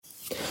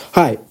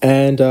Hi,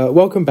 and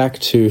welcome back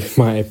to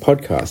my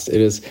podcast.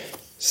 It has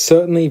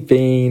certainly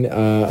been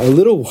a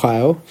little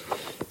while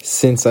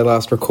since I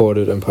last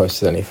recorded and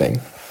posted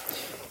anything.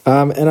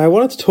 And I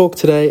wanted to talk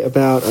today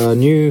about a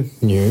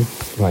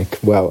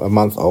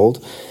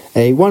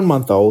a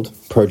one-month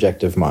old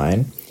project of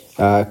mine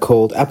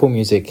called Apple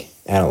Music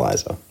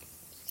Analyzer.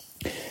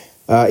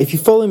 If you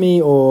follow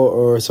me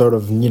or sort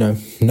of,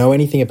 know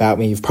anything about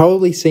me, you've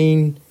probably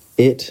seen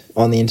it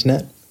on the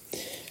internet.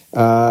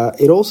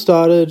 It all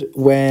started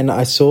when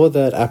I saw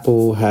that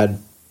Apple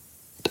had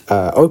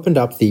opened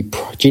up the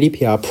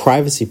GDPR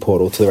privacy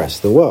portal to the rest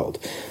of the world.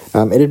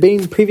 It had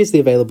been previously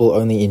available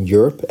only in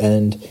Europe,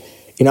 and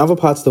in other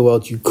parts of the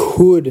world you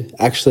could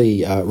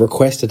actually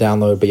request a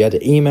download, but you had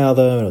to email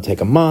them and it would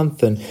take a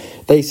month, and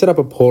they set up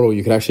a portal.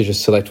 You could actually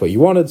just select what you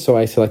wanted, so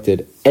I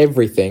selected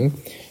everything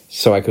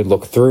so I could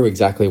look through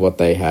exactly what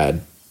they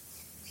had,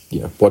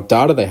 what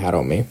data they had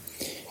on me.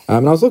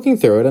 And I was looking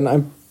through it, and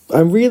I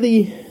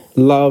really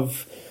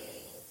love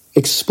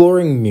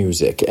exploring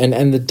music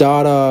and the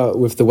data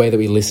with the way that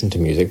we listen to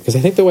music, because I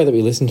think the way that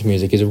we listen to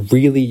music is a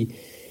really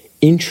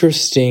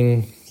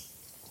interesting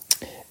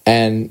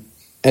and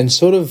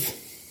sort of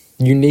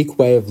unique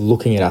way of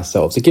looking at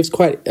ourselves. It gives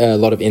quite a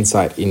lot of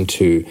insight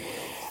into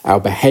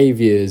our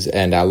behaviors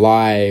and our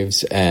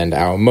lives and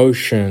our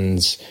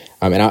emotions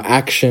and our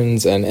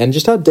actions and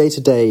just our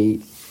day-to-day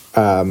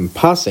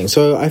passing.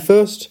 So I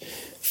first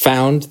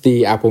found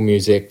the Apple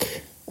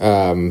Music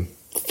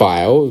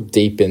file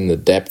deep in the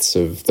depths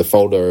of the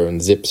folder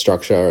and zip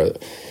structure,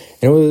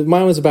 and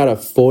mine was about a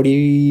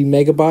 40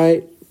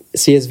 megabyte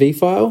CSV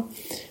file,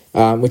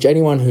 which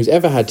anyone who's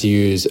ever had to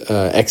use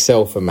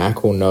Excel for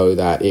Mac will know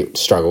that it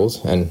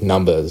struggles, and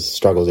Numbers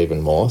struggles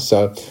even more.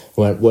 So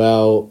I went,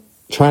 well,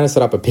 trying to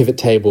set up a pivot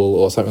table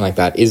or something like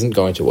that isn't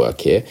going to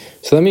work here,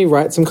 so let me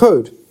write some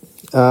code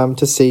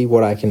to see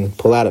what I can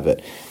pull out of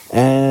it.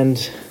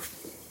 And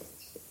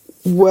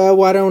well,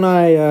 why don't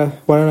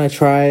I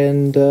try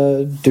and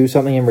do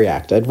something in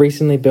React? I'd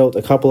recently built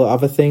a couple of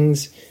other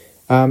things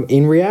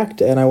in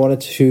React, and I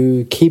wanted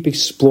to keep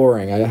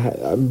exploring.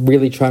 I'm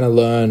really trying to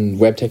learn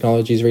web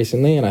technologies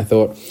recently, and I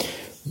thought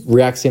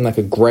React seemed like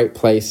a great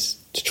place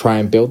to try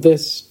and build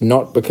this,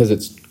 not because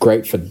it's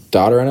great for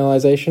data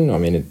analyzation. I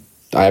mean,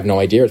 I have no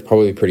idea. It's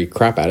probably pretty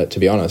crap at it, to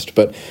be honest,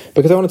 but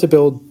because I wanted to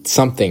build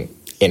something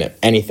in it,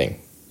 anything.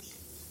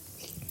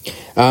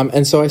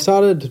 And so I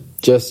started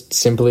just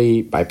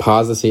simply, I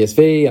parsed the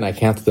CSV and I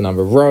counted the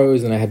number of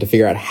rows, and I had to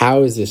figure out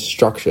how is this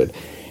structured.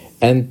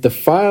 And the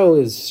file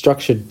is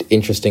structured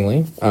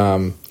interestingly.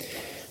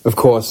 Of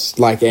course,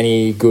 like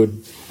any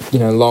good,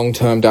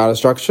 long-term data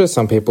structure,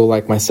 some people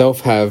like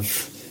myself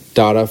have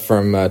data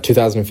from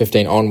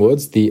 2015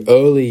 onwards. The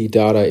early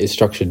data is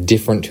structured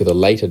different to the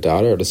later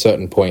data. At a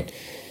certain point,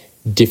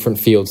 different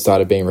fields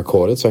started being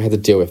recorded, so I had to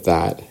deal with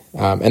that.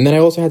 And then I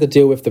also had to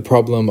deal with the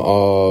problem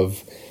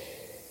of,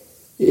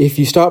 if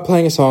you start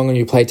playing a song and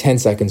you play 10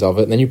 seconds of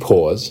it, and then you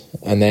pause,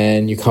 and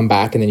then you come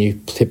back and then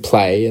you hit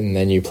play, and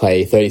then you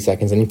play 30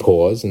 seconds and you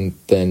pause, and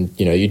then,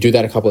 you do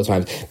that a couple of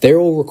times. They're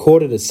all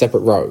recorded as separate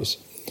rows,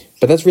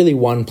 but that's really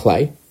one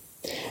play.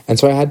 And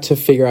so I had to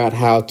figure out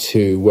how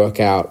to work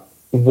out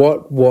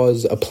what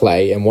was a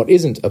play and what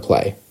isn't a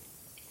play.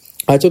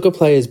 I took a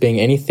play as being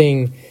any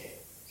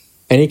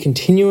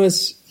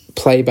continuous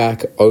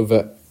playback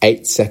over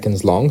 8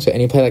 seconds long. So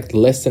any play like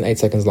less than 8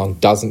 seconds long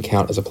doesn't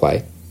count as a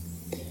play.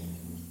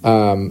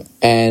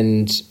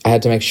 And I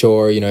had to make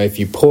sure, if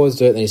you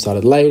paused it and you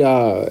started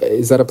later,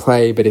 is that a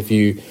play? But if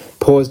you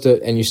paused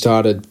it and you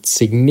started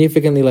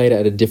significantly later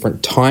at a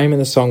different time in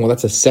the song, well,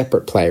 that's a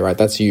separate play, right?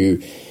 That's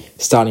you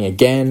starting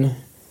again.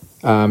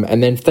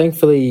 And then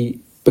thankfully,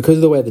 because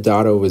of the way the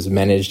data was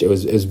managed, it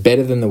was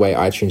better than the way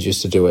iTunes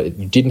used to do it.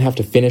 You didn't have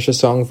to finish a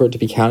song for it to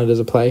be counted as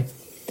a play.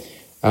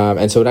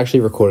 And so it actually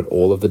recorded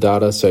all of the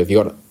data. So if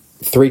you got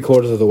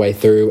 3/4 of the way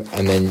through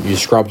and then you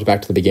scrubbed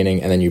back to the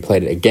beginning and then you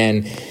played it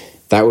again,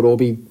 that would all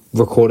be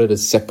recorded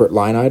as separate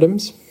line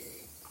items.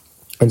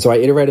 And so I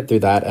iterated through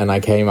that, and I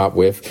came up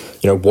with,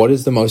 what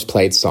is the most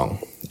played song?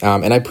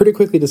 And I pretty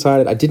quickly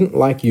decided I didn't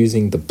like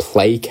using the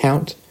play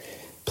count.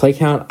 Play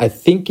count, I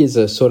think, is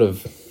a sort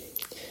of,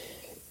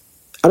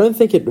 I don't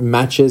think it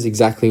matches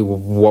exactly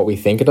what we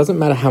think. It doesn't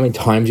matter how many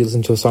times you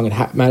listen to a song.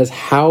 It matters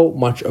how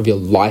much of your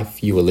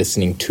life you were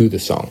listening to the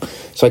song.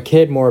 So I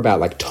cared more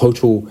about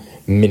total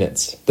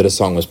minutes that a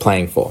song was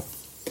playing for.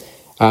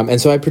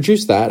 And so I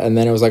produced that, and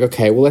then it was like,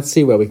 okay, well, let's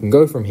see where we can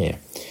go from here.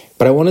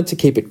 But I wanted to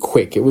keep it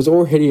quick. It was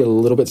already a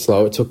little bit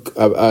slow. It took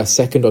a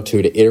second or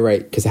two to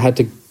iterate, because I had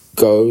to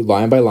go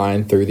line by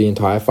line through the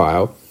entire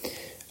file.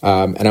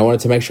 And I wanted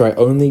to make sure I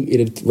only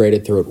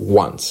iterated through it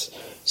once.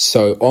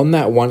 So on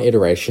that one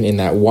iteration, in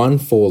that one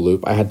for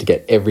loop, I had to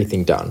get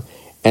everything done.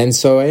 And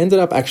so I ended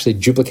up actually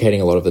duplicating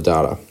a lot of the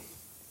data.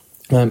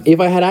 If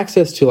I had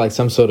access to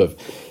some sort of,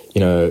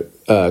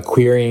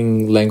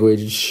 querying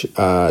language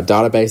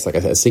database, like I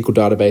said, a SQL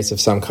database of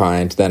some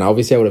kind, then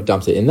obviously I would have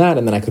dumped it in that,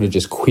 and then I could have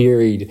just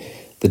queried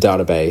the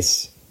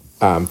database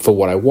for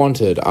what I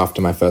wanted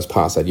after my first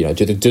pass. I'd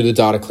do the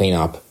data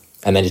cleanup,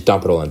 and then just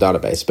dump it all in a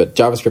database. But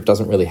JavaScript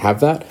doesn't really have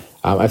that.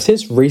 I've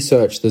since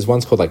researched, there's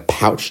ones called like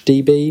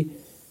PouchDB,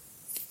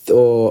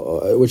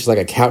 which is like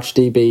a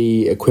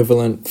CouchDB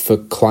equivalent for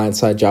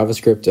client-side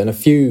JavaScript, and a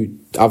few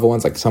other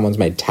ones, like someone's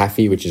made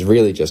Taffy, which is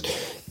really just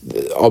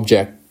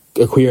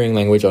a querying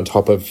language on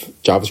top of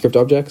JavaScript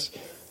objects.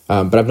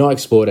 But I've not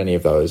explored any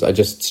of those. I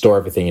just store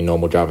everything in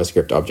normal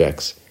JavaScript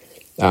objects.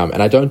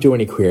 And I don't do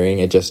any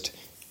querying. I just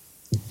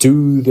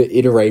do the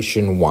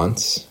iteration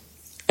once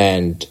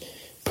and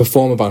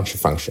perform a bunch of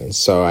functions.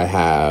 So I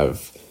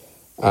have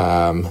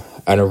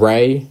an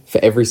array for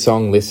every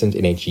song listened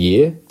in each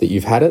year that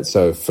you've had it.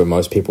 So for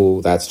most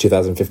people, that's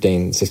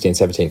 2015, 16,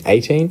 17,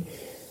 18.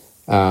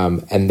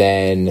 And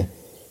then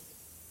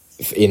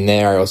in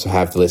there, I also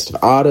have the list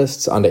of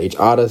artists. Under each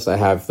artist, I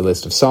have the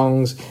list of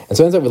songs. And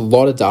so it ends up with a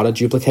lot of data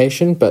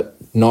duplication, but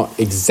not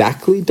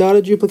exactly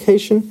data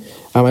duplication.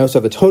 I also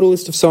have the total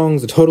list of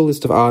songs, the total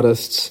list of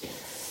artists.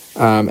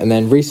 And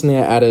then recently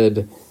I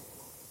added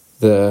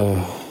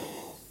the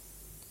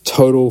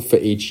total for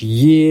each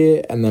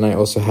year. And then I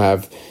also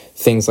have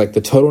things like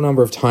the total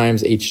number of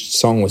times each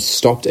song was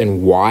stopped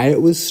and why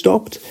it was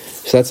stopped.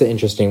 So that's an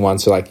interesting one.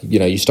 So like,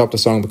 you stopped a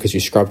song because you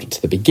scrubbed it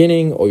to the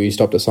beginning, or you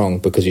stopped a song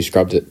because you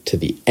scrubbed it to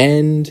the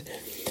end.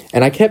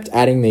 And I kept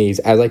adding these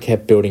as I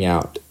kept building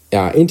out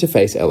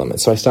interface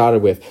elements. So I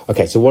started with,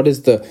 okay, so what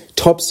is the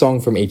top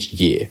song from each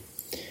year?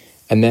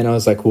 And then I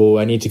was like, well,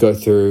 I need to go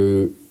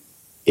through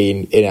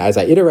as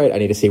I iterate, I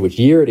need to see which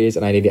year it is,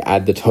 and I need to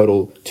add the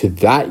total to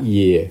that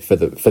year for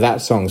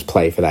that song's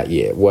play for that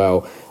year.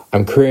 Well,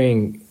 I'm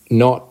querying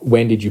not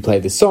when did you play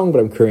this song, but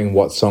I'm querying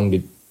what song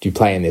did you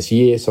play in this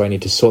year. So I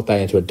need to sort that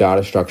into a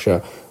data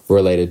structure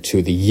related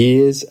to the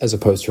years as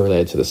opposed to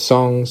related to the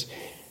songs.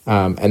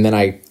 And then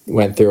I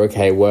went through,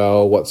 okay,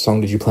 well, what song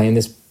did you play in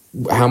this?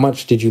 How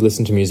much did you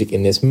listen to music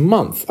in this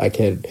month? I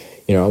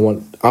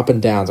want up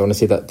and downs. I want to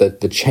see that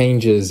the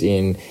changes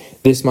in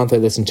this month I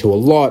listened to a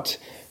lot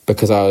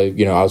because I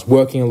was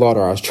working a lot,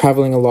 or I was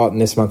traveling a lot,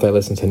 and this month I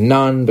listened to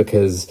none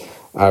because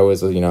I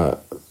was, it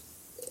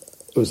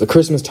was the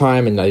Christmas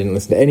time and I didn't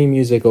listen to any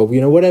music, or,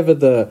 whatever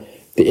the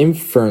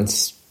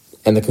inference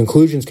and the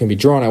conclusions can be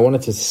drawn. I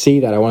wanted to see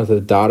that. I wanted the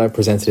data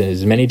presented in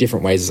as many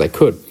different ways as I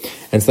could.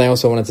 And so I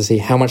also wanted to see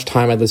how much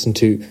time I listened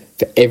to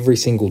for every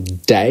single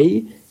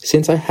day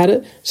since I had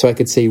it, so I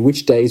could see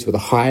which days were the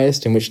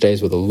highest and which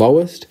days were the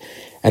lowest.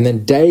 And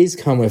then days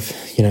come with,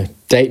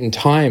 date and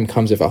time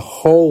comes with a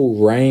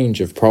whole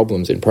range of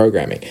problems in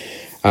programming.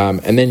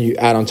 And then you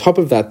add on top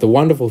of that the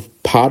wonderful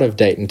part of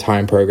date and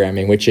time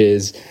programming, which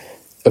is,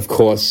 of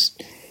course,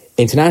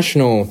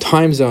 international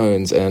time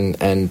zones and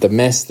the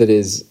mess that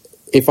is,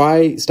 if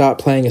I start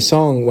playing a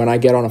song when I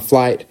get on a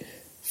flight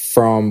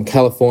from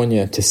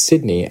California to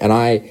Sydney and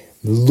I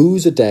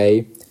lose a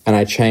day and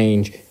I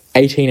change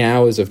 18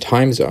 hours of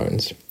time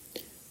zones,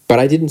 but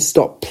I didn't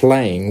stop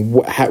playing,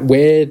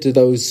 where do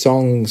those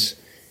songs,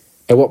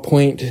 at what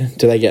point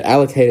do they get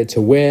allocated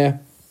to where?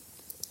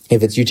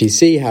 If it's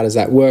UTC, how does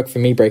that work for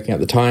me breaking up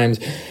the times?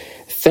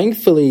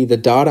 Thankfully, the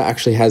data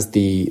actually has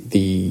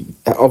the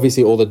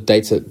obviously all the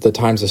dates, the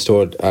times are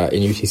stored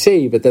in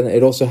UTC, but then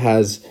it also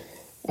has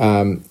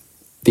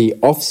the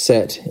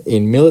offset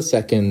in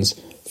milliseconds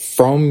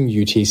from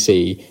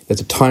UTC that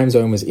the time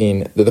zone was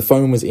in, that the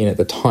phone was in at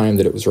the time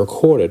that it was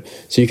recorded.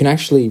 So you can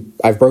actually,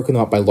 I've broken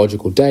them up by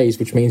logical days,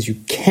 which means you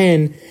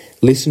can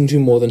listen to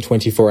more than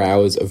 24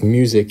 hours of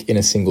music in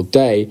a single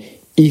day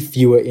if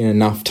you were in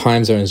enough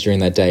time zones during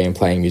that day and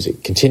playing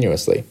music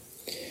continuously.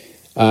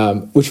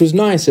 Which was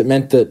nice. It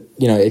meant that,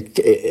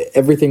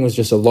 everything was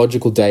just a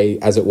logical day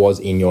as it was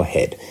in your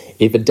head.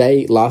 If a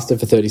day lasted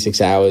for 36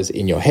 hours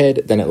in your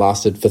head, then it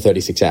lasted for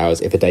 36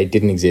 hours. If a day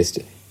didn't exist,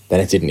 then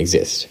it didn't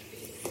exist.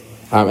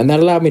 And that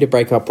allowed me to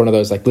break up one of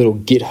those like little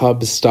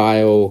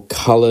GitHub-style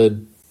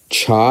colored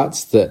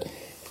charts that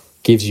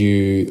gives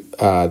you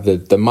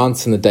the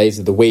months and the days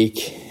of the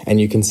week, and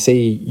you can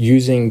see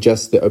using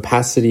just the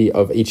opacity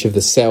of each of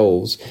the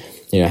cells,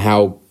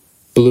 how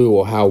blue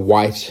or how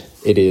white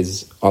it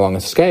is along a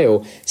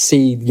scale,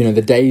 see,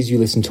 the days you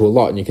listen to a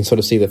lot, and you can sort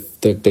of see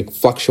the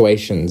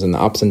fluctuations and the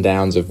ups and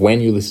downs of when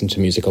you listen to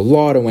music a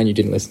lot and when you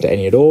didn't listen to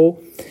any at all.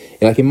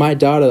 And like in my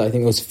data, I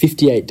think it was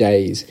 58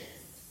 days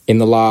in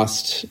the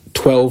last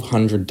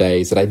 1,200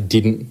 days that I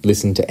didn't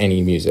listen to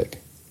any music.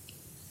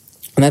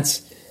 And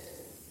that's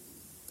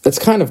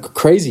kind of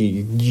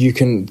crazy. You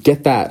can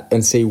get that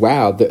and see,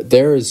 wow,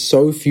 there is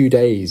so few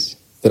days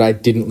that I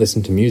didn't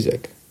listen to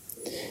music.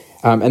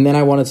 And then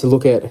I wanted to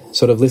look at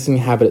sort of listening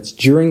habits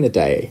during the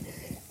day.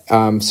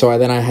 So I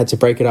had to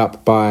break it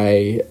up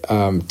by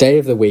day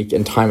of the week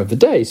and time of the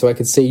day. So I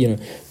could see,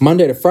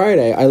 Monday to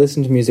Friday, I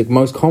listen to music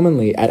most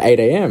commonly at 8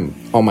 a.m.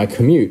 on my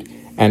commute,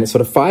 and it's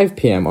sort of 5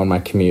 p.m. on my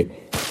commute.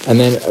 And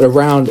then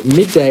around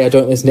midday, I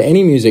don't listen to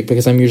any music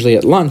because I'm usually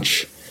at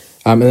lunch.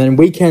 And then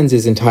weekends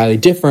is entirely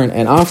different.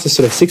 And after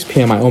sort of 6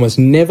 p.m., I almost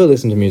never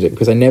listen to music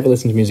because I never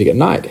listen to music at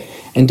night.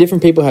 And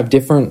different people have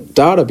different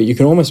data, but you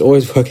can almost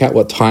always work out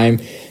what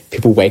time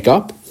people wake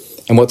up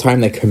and what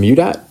time they commute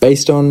at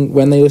based on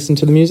when they listen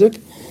to the music.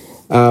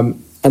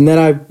 And And then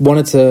I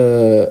wanted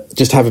to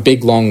just have a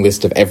big long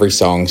list of every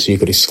song so you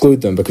could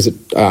exclude them, because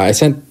I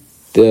sent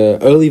the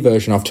early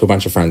version off to a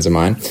bunch of friends of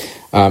mine.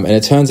 And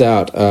it turns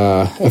out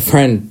a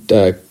friend,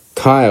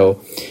 Kyle,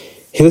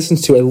 he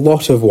listens to a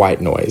lot of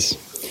white noise.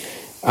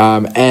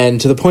 And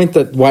to the point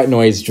that white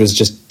noise was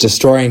just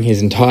destroying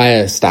his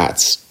entire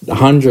stats,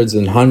 hundreds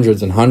and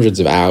hundreds and hundreds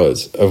of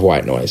hours of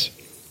white noise.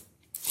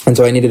 And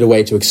so I needed a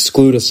way to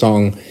exclude a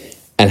song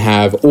and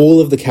have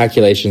all of the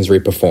calculations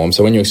reperform.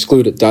 So when you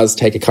exclude, it does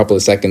take a couple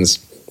of seconds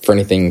for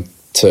anything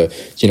to,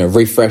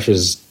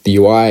 refreshes the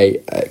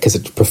UI, because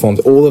it performs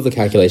all of the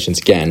calculations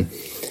again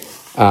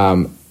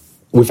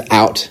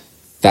without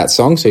that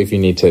song. So if you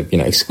need to,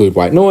 exclude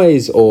white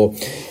noise, or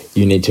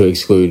you need to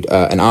exclude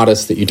an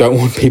artist that you don't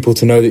want people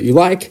to know that you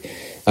like,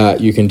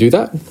 you can do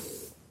that.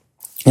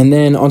 And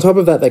then on top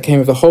of that, that came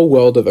with a whole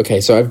world of,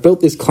 okay, so I've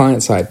built this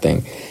client-side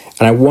thing,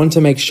 and I want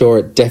to make sure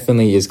it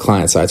definitely is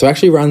client-side. So it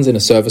actually runs in a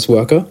service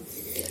worker.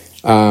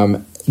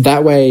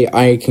 That way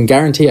I can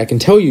guarantee, I can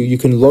tell you, you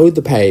can load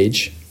the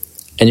page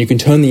and you can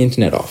turn the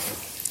internet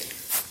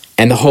off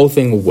and the whole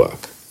thing will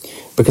work.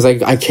 Because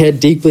I care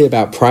deeply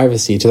about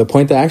privacy to the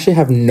point that I actually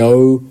have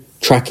no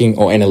tracking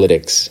or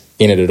analytics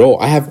in it at all.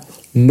 I have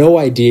no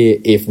idea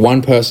if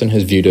one person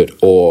has viewed it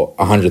or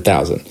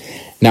 100,000.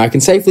 Now, I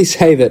can safely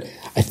say that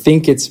I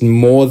think it's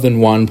more than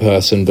one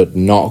person, but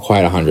not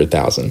quite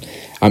 100,000.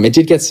 It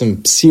did get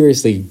some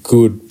seriously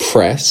good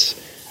press.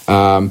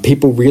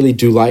 People really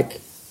do like,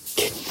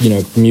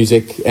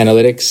 music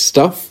analytics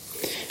stuff.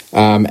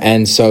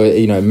 And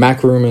so,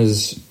 Mac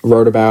Rumors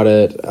wrote about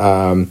it.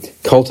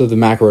 Cult of the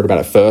Mac wrote about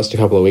it first a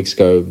couple of weeks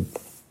ago.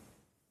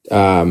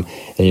 And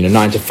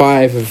 9 to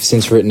 5 have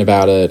since written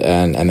about it,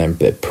 and then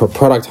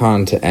Product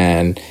Hunt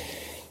and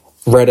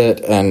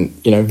Reddit and,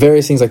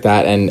 various things like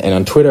that. And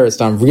on Twitter, it's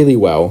done really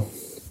well.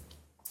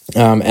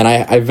 And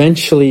I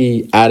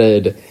eventually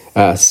added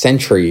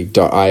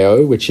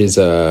Sentry.io, which is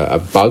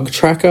a bug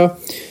tracker.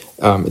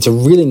 It's a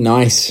really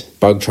nice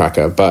bug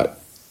tracker, but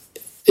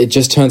it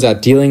just turns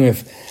out dealing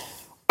with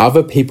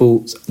other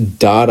people's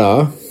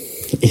data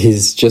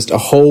is just a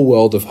whole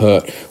world of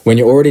hurt when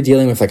you're already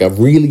dealing with like a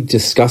really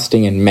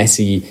disgusting and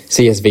messy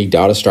CSV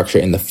data structure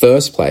in the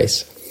first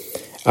place.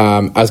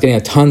 I was getting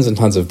tons and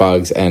tons of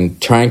bugs,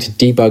 and trying to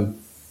debug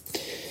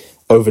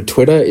over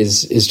Twitter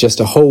is just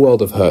a whole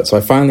world of hurt. So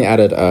I finally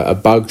added a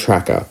bug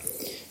tracker,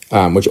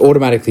 which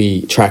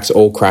automatically tracks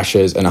all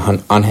crashes and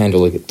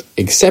unhandled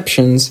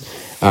exceptions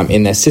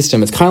in their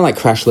system. It's kind of like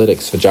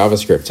Crashlytics for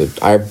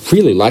JavaScript. I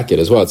really like it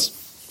as well. It's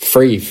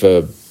free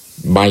for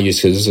my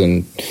users,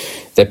 and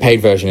their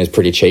paid version is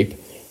pretty cheap.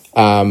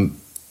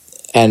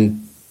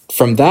 And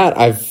from that,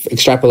 I've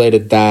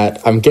extrapolated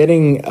that I'm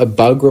getting a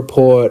bug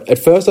report. At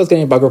first, I was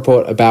getting a bug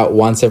report about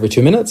once every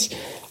 2 minutes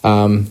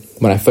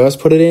when I first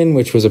put it in,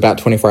 which was about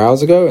 24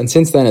 hours ago. And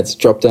since then, it's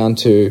dropped down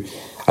to,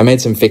 I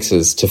made some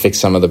fixes to fix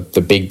some of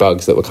the big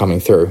bugs that were coming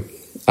through.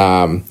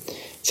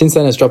 Since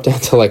then, it's dropped down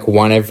to like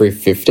one every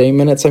 15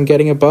 minutes I'm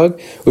getting a bug,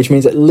 which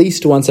means at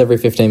least once every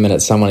 15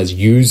 minutes someone is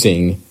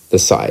using the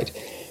site.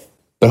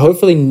 But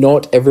hopefully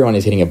not everyone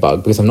is hitting a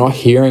bug, because I'm not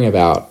hearing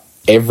about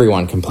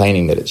everyone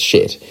complaining that it's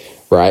shit,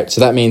 right?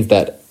 So that means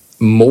that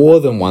more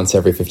than once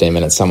every 15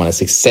 minutes someone is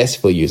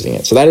successfully using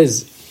it. So that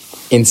is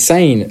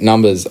insane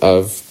numbers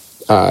of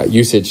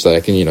usage that I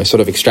can,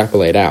 sort of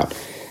extrapolate out.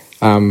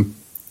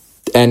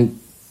 And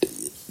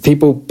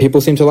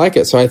people seem to like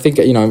it. So I think,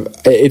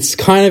 it's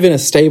kind of in a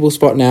stable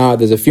spot now.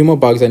 There's a few more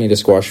bugs I need to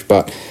squash,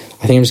 but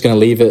I think I'm just going to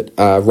leave it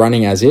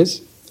running as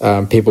is.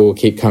 People will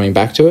keep coming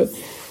back to it.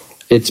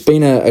 It's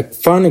been a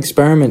fun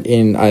experiment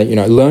in,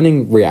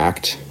 learning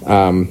React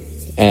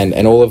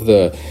and all of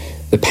the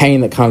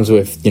pain that comes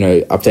with,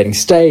 updating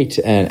state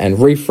and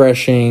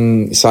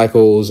refreshing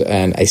cycles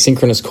and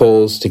asynchronous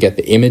calls to get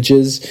the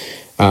images.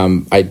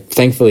 I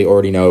thankfully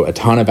already know a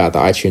ton about the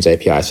iTunes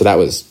API, so that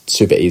was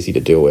super easy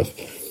to deal with.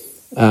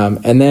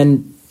 And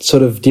then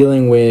sort of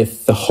dealing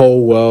with the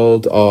whole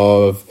world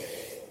of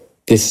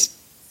this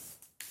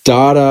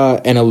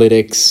data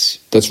analytics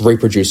that's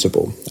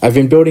reproducible. I've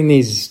been building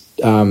these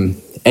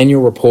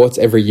annual reports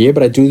every year,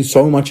 but I do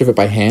so much of it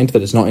by hand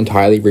that it's not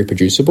entirely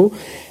reproducible.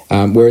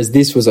 Whereas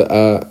this was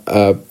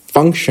a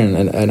function,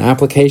 an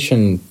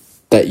application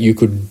that you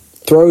could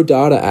throw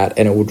data at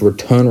and it would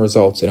return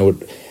results, and it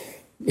would,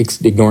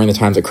 ignoring the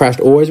times it crashed,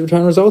 always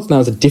return results. And that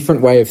was a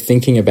different way of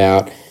thinking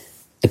about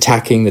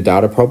attacking the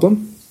data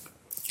problem.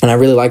 And I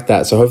really like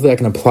that. So hopefully I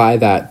can apply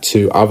that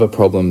to other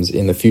problems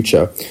in the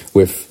future,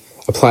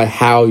 apply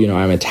how,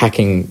 I'm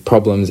attacking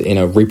problems in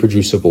a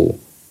reproducible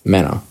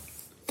manner.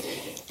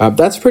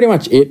 That's pretty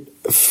much it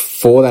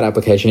for that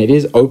application. It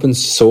is open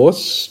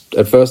source.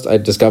 At first, I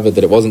discovered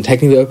that it wasn't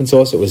technically open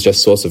source. It was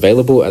just source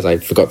available, as I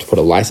forgot to put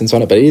a license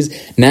on it. But it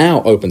is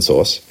now open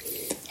source.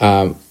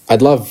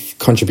 I'd love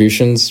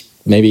contributions,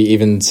 maybe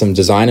even some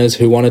designers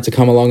who wanted to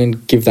come along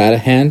and give that a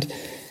hand.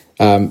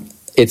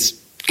 It's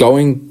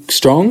going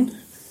strong.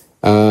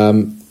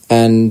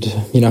 And,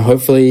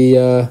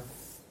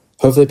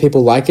 hopefully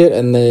people like it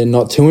and they're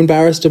not too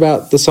embarrassed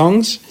about the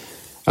songs.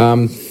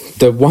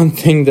 the one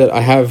thing that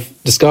I have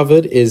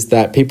discovered is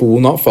that people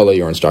will not follow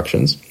your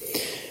instructions.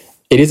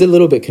 It is a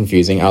little bit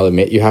confusing, I'll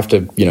admit. You have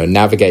to,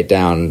 navigate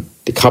down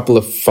a couple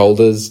of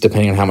folders,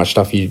 depending on how much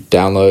stuff you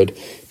download,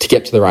 to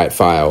get to the right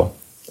file.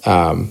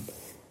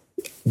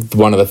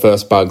 One of the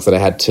first bugs that I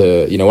had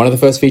to, one of the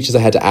first features I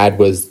had to add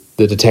was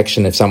the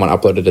detection if someone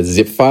uploaded a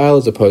zip file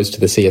as opposed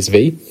to the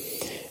CSV,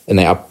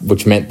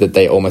 which meant that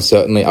they almost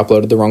certainly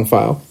uploaded the wrong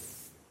file.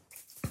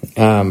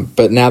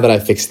 But now that I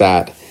fixed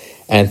that,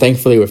 and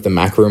thankfully with the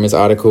MacRumors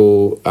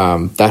article,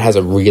 that has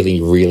a really,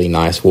 really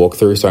nice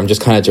walkthrough. So I'm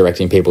just kind of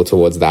directing people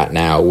towards that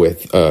now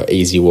with an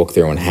easy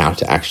walkthrough on how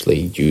to actually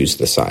use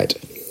the site.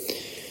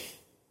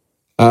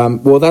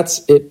 Well,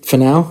 that's it for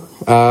now.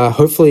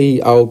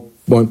 Hopefully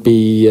won't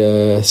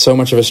be so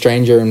much of a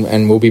stranger,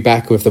 and we'll be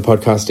back with the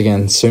podcast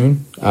again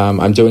soon.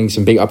 I'm doing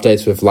some big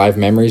updates with Live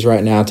Memories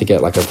right now to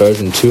get like a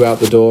version 2 out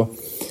the door.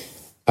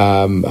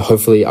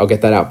 Hopefully I'll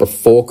get that out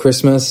before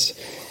Christmas.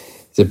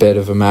 It's a bit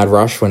of a mad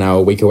rush. We're now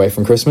a week away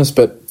from Christmas,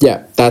 but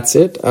yeah, that's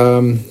it.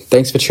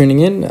 Thanks for tuning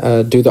in.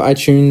 Do the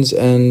iTunes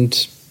and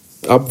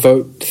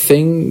upvote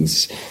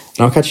things,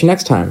 and I'll catch you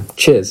next time.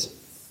 Cheers.